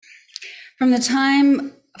From the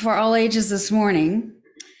time for all ages this morning,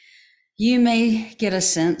 you may get a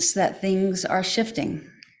sense that things are shifting,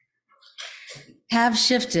 have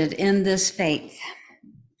shifted in this faith.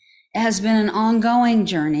 It has been an ongoing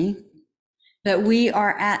journey, but we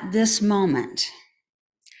are at this moment.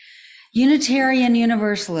 Unitarian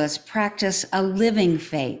Universalists practice a living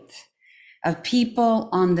faith of people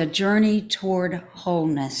on the journey toward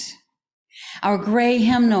wholeness. Our gray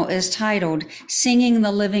hymnal is titled Singing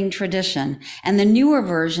the Living Tradition, and the newer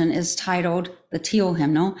version is titled, the teal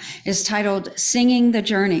hymnal, is titled Singing the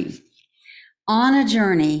Journey. On a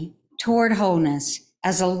journey toward wholeness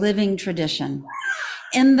as a living tradition.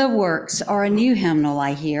 In the works are a new hymnal,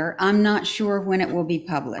 I hear. I'm not sure when it will be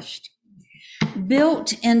published.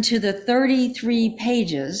 Built into the 33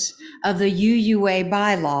 pages of the UUA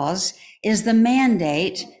bylaws is the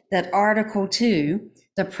mandate that Article 2,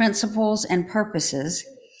 the principles and purposes,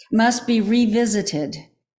 must be revisited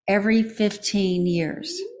every 15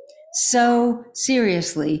 years. So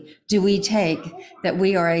seriously do we take that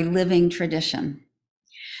we are a living tradition.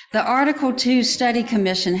 The Article 2 Study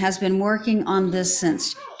Commission has been working on this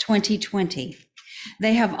since 2020.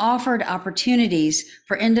 They have offered opportunities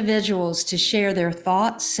for individuals to share their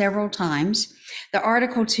thoughts several times. The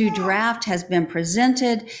Article 2 draft has been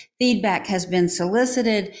presented, feedback has been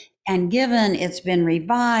solicited and given, it's been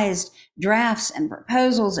revised, drafts and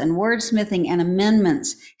proposals and wordsmithing and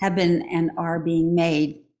amendments have been and are being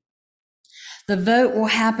made. The vote will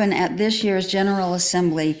happen at this year's General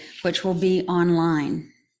Assembly, which will be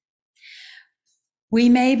online. We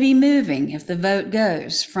may be moving, if the vote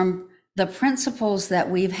goes, from the principles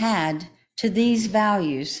that we've had to these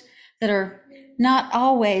values that are not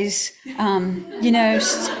always,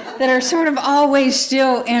 that are sort of always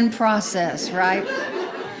still in process, right?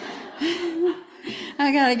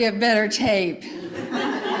 I gotta get better tape.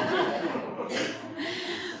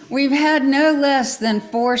 We've had no less than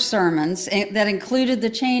 4 sermons that included the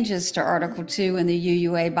changes to Article 2 in the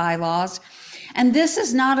UUA bylaws. And this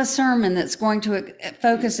is not a sermon that's going to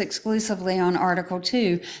focus exclusively on Article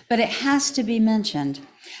 2, but it has to be mentioned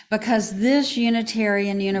because this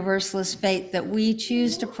Unitarian Universalist faith that we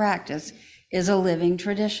choose to practice is a living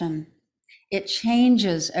tradition. It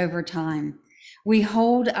changes over time. We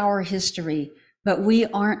hold our history, but we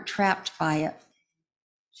aren't trapped by it.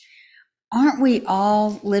 Aren't we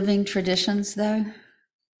all living traditions, though?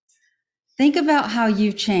 Think about how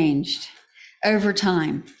you've changed over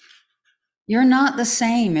time. You're not the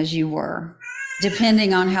same as you were,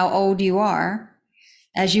 depending on how old you are,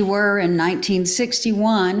 as you were in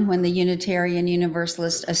 1961 when the Unitarian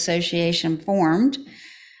Universalist Association formed,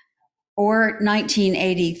 or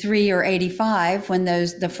 1983 or 85 when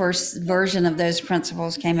the first version of those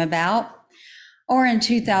principles came about, or in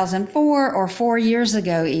 2004 or 4 years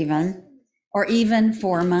ago even, or even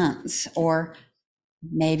 4 months, or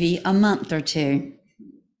maybe a month or 2.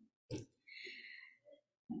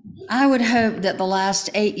 I would hope that the last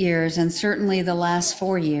 8 years, and certainly the last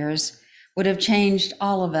 4 years, would have changed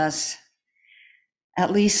all of us,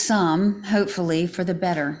 at least some, hopefully, for the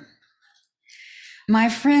better. My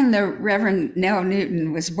friend, the Reverend Nell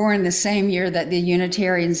Newton, was born the same year that the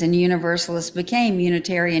Unitarians and Universalists became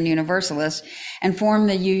Unitarian Universalists and formed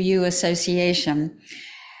the UU Association.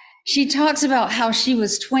 She talks about how she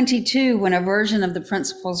was 22 when a version of the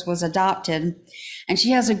principles was adopted, and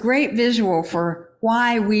she has a great visual for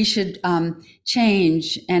why we should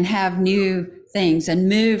change and have new things and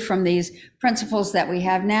move from these principles that we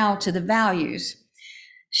have now to the values.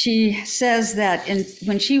 She says that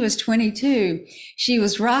when she was 22, she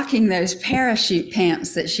was rocking those parachute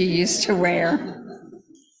pants that she used to wear.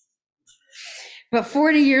 But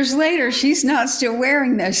 40 years later, she's not still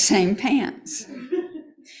wearing those same pants.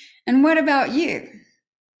 And what about you?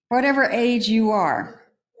 Whatever age you are,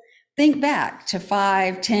 think back to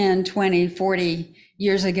 5, 10, 20, 40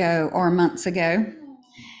 years ago or months ago.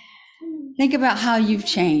 Think about how you've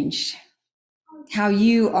changed, how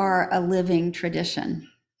you are a living tradition,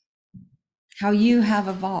 how you have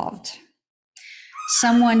evolved.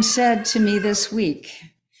 Someone said to me this week,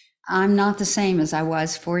 I'm not the same as I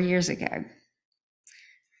was 4 years ago,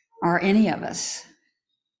 or any of us.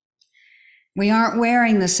 We aren't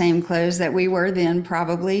wearing the same clothes that we were then,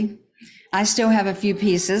 probably. I still have a few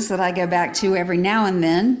pieces that I go back to every now and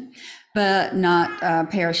then, but not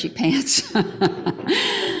parachute pants.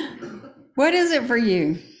 What is it for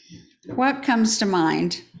you? What comes to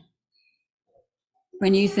mind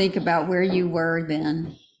when you think about where you were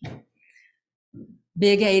then?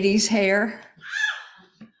 Big 80s hair,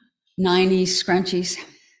 90s scrunchies.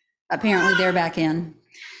 Apparently they're back in.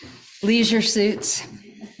 Leisure suits.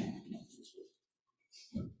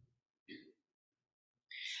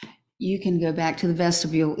 You can go back to the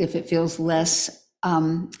vestibule if it feels less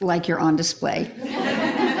like you're on display.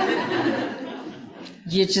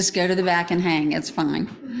 You just go to the back and hang, it's fine.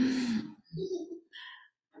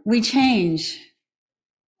 We change.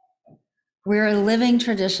 We're a living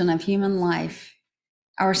tradition of human life.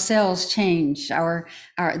 Our cells change,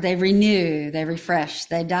 they renew, they refresh,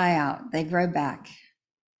 they die out, they grow back.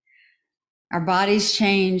 Our bodies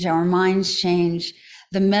change, our minds change.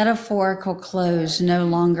 The metaphorical clothes no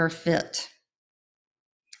longer fit.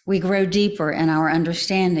 We grow deeper in our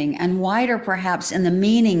understanding and wider perhaps in the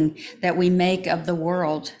meaning that we make of the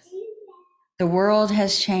world. The world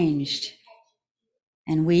has changed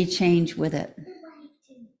and we change with it.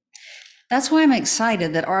 That's why I'm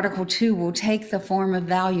excited that Article 2 will take the form of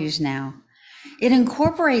values now. It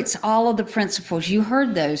incorporates all of the principles, you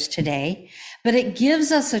heard those today, but it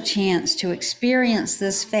gives us a chance to experience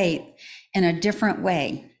this faith in a different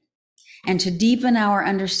way and to deepen our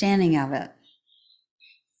understanding of it.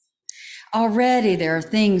 Already there are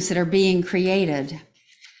things that are being created.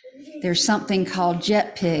 There's something called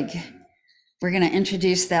JetPig. We're going to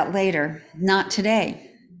introduce that later, not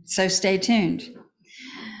today, so stay tuned.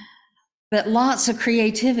 But lots of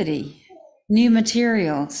creativity, new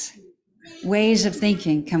materials, ways of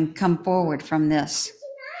thinking can come forward from this.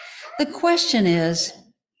 The question is,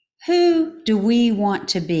 who do we want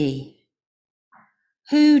to be?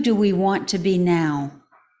 Who do we want to be now?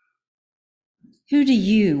 Who do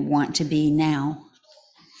you want to be now?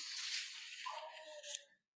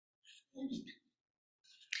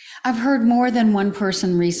 I've heard more than one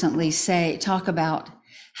person recently talk about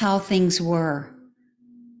how things were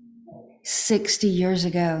 60 years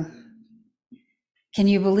ago. Can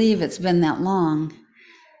you believe it's been that long?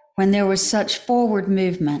 When there was such forward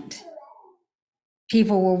movement,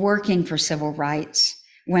 people were working for civil rights,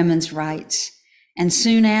 women's rights, and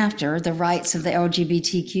soon after, the rights of the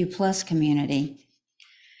LGBTQ plus community,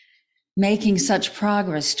 making such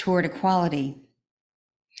progress toward equality.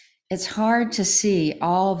 It's hard to see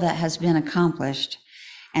all that has been accomplished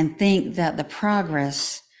and think that the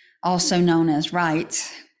progress, also known as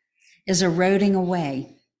rights, is eroding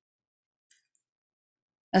away,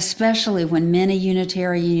 especially when many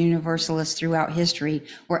Unitarian Universalists throughout history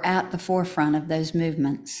were at the forefront of those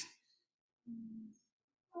movements.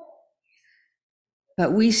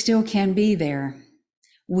 But we still can be there.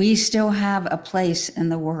 We still have a place in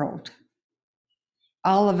the world.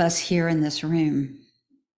 All of us here in this room.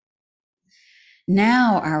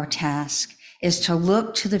 Now our task is to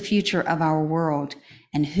look to the future of our world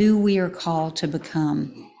and who we are called to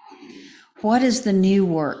become. What is the new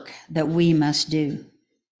work that we must do?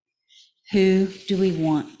 Who do we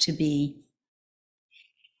want to be?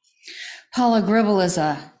 Paula Gribble is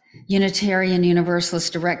a Unitarian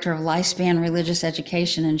Universalist Director of Lifespan Religious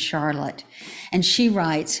Education in Charlotte. And she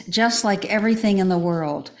writes, just like everything in the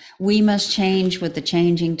world, we must change with the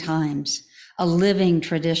changing times, a living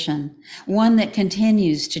tradition, one that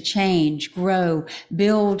continues to change, grow,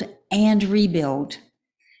 build, and rebuild.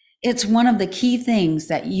 It's one of the key things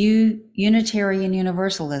that Unitarian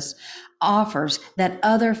Universalists offers that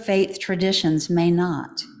other faith traditions may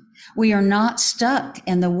not. We are not stuck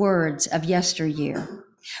in the words of yesteryear.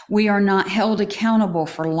 We are not held accountable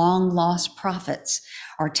for long lost prophets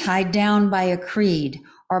or tied down by a creed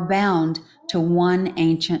or bound to one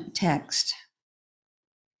ancient text.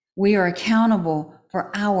 We are accountable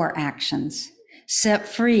for our actions, set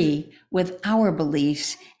free with our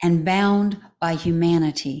beliefs and bound by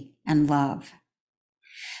humanity and love.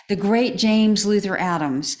 The great James Luther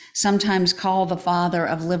Adams, sometimes called the father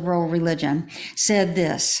of liberal religion, said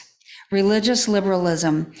this: religious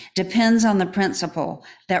liberalism depends on the principle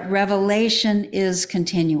that revelation is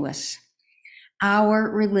continuous.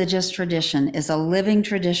 Our religious tradition is a living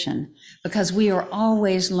tradition because we are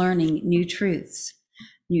always learning new truths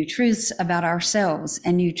about ourselves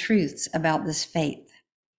and new truths about this faith.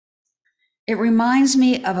 It reminds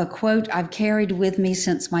me of a quote I've carried with me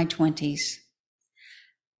since my 20s.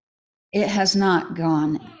 It has not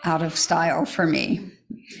gone out of style for me.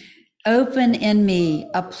 Open in me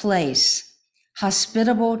a place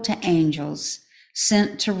hospitable to angels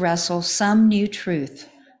sent to wrestle some new truth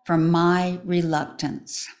from my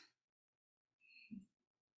reluctance.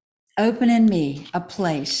 Open in me a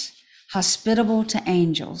place hospitable to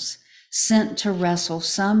angels sent to wrestle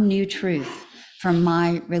some new truth from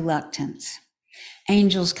my reluctance.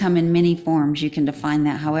 Angels come in many forms. You can define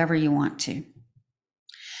that however you want to.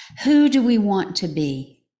 Who do we want to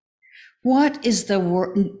be? What is the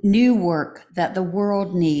new work that the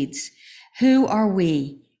world needs? Who are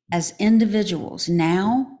we as individuals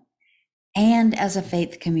now and as a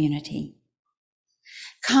faith community?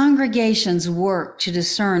 Congregations work to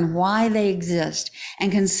discern why they exist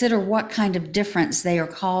and consider what kind of difference they are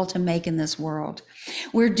called to make in this world.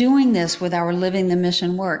 We're doing this with our Living the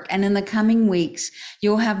Mission work, and in the coming weeks,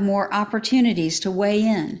 you'll have more opportunities to weigh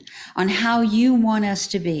in on how you want us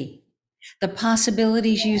to be, the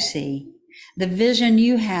possibilities you see, the vision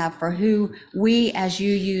you have for who we as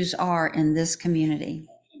UUs are in this community.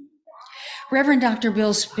 Reverend Dr.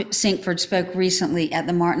 Bill Sinkford spoke recently at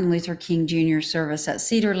the Martin Luther King Jr. service at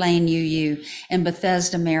Cedar Lane UU in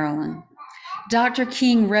Bethesda, Maryland. Dr.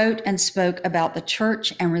 King wrote and spoke about the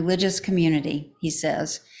church and religious community, he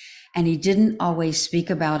says, and he didn't always speak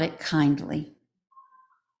about it kindly.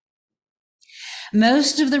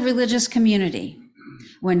 Most of the religious community,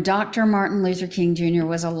 when Dr. Martin Luther King Jr.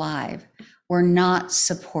 was alive, were not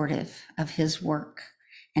supportive of his work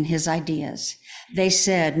and his ideas. They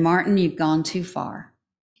said, "Martin, you've gone too far.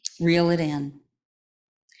 Reel it in."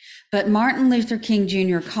 But Martin Luther King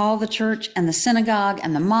Jr. called the church and the synagogue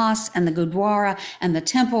and the mosque and the Gurdwara and the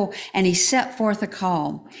temple, and he set forth a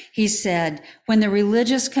call. He said, when the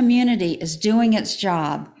religious community is doing its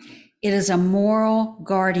job, it is a moral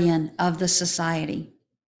guardian of the society.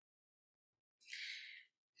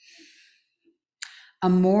 A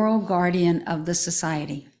moral guardian of the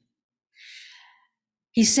society.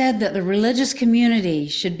 He said that the religious community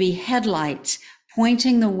should be headlights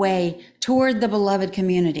pointing the way toward the beloved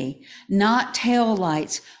community, not tail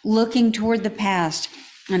lights looking toward the past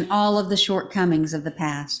and all of the shortcomings of the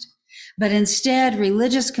past. But instead,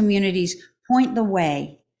 religious communities point the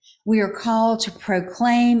way. We are called to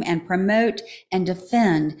proclaim and promote and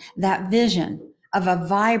defend that vision of a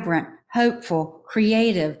vibrant, hopeful,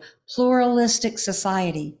 creative, pluralistic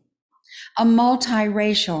society, a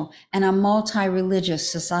multiracial and a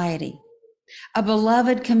multi-religious society, a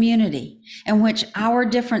beloved community in which our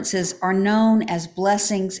differences are known as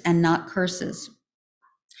blessings and not curses.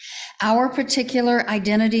 Our particular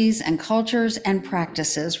identities and cultures and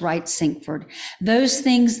practices, writes Sinkford, those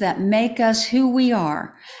things that make us who we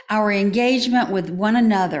are, our engagement with one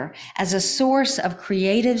another as a source of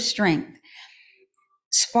creative strength,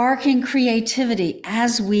 sparking creativity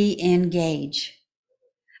as we engage.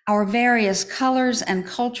 Our various colors and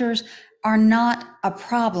cultures are not a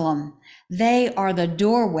problem. They are the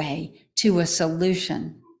doorway to a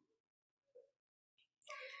solution.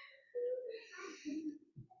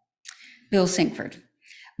 Bill Sinkford.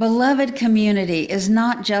 Beloved community is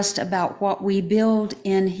not just about what we build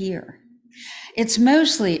in here. It's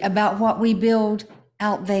mostly about what we build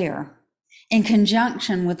out there in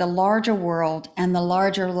conjunction with the larger world and the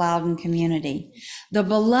larger Loudoun community. The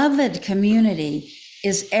beloved community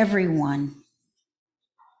is everyone.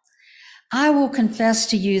 I will confess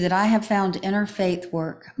to you that I have found interfaith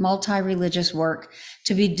work, multi-religious work,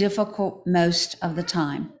 to be difficult most of the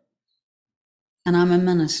time. And I'm a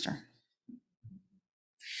minister.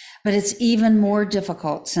 But it's even more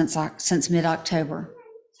difficult since mid-October.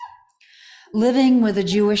 Living with a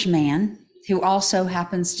Jewish man who also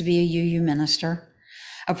happens to be a UU minister,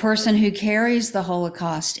 a person who carries the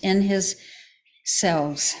Holocaust in his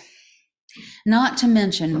cells, not to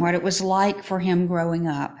mention what it was like for him growing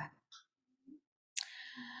up,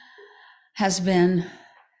 has been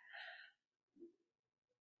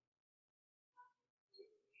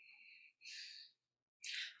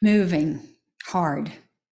moving hard.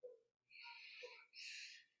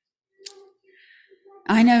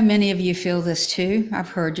 I know many of you feel this too. I've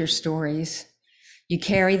heard your stories. You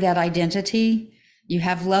carry that identity. You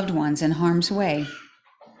have loved ones in harm's way.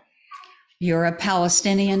 You're of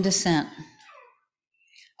Palestinian descent.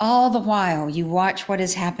 All the while, you watch what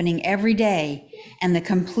is happening every day and the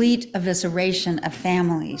complete evisceration of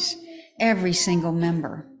families, every single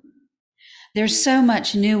member. There's so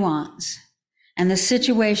much nuance, and the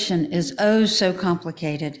situation is oh so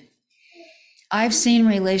complicated. I've seen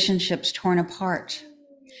relationships torn apart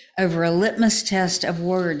over a litmus test of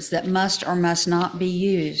words that must or must not be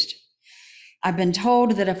used. I've been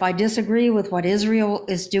told that if I disagree with what Israel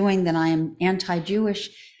is doing, then I am anti-Jewish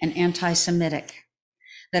and anti-Semitic.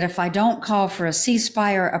 That if I don't call for a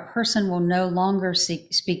ceasefire, a person will no longer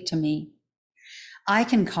speak to me. I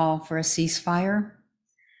can call for a ceasefire,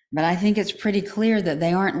 but I think it's pretty clear that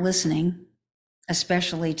they aren't listening,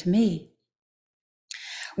 especially to me.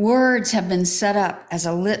 Words have been set up as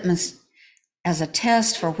a litmus, as a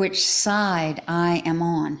test for which side I am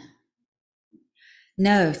on.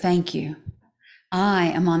 No, thank you. I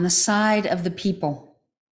am on the side of the people.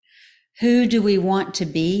 Who do we want to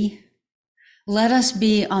be? Let us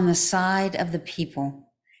be on the side of the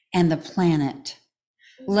people and the planet.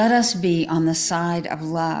 Let us be on the side of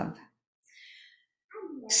love.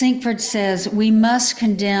 Sinkford says, we must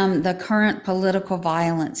condemn the current political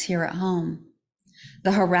violence here at home,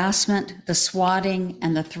 the harassment, the swatting,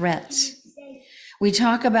 and the threats. We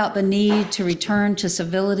talk about the need to return to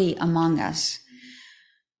civility among us,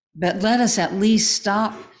 but let us at least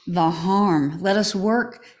stop the harm. Let us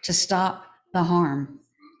work to stop the harm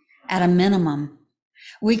at a minimum.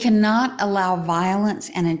 We cannot allow violence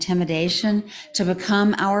and intimidation to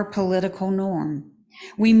become our political norm.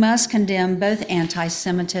 We must condemn both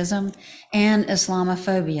anti-Semitism and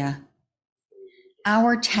Islamophobia.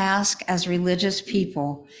 Our task as religious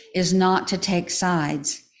people is not to take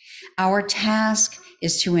sides. Our task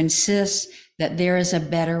is to insist that there is a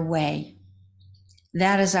better way.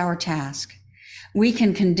 That is our task. We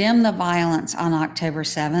can condemn the violence on October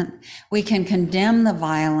 7th. We can condemn the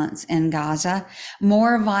violence in Gaza.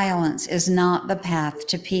 More violence is not the path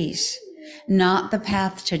to peace, not the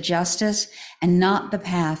path to justice, and not the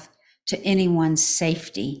path to anyone's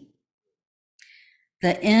safety.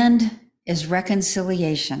 The end is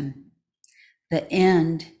reconciliation. The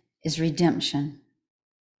end is redemption.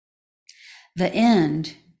 The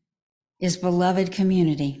end is beloved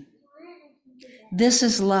community. This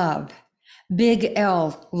is love. Big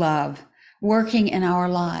L love, working in our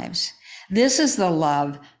lives. This is the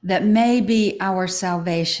love that may be our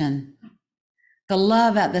salvation, the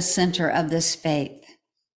love at the center of this faith.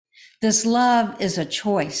 This love is a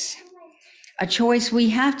choice we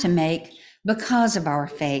have to make because of our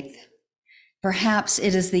faith. Perhaps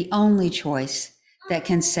it is the only choice that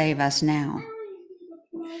can save us now.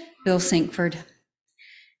 Bill Sinkford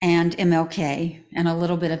and MLK, and a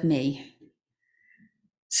little bit of me.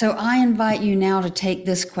 So I invite you now to take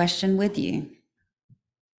this question with you.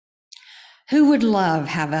 Who would love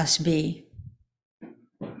have us be?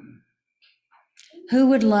 Who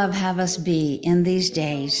would love have us be in these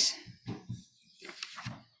days?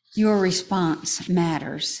 Your response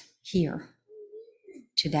matters here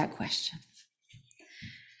to that question.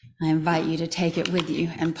 I invite you to take it with you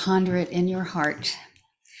and ponder it in your heart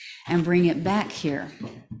and bring it back here,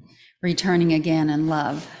 returning again in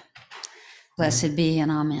love. Blessed be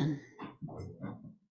and amen.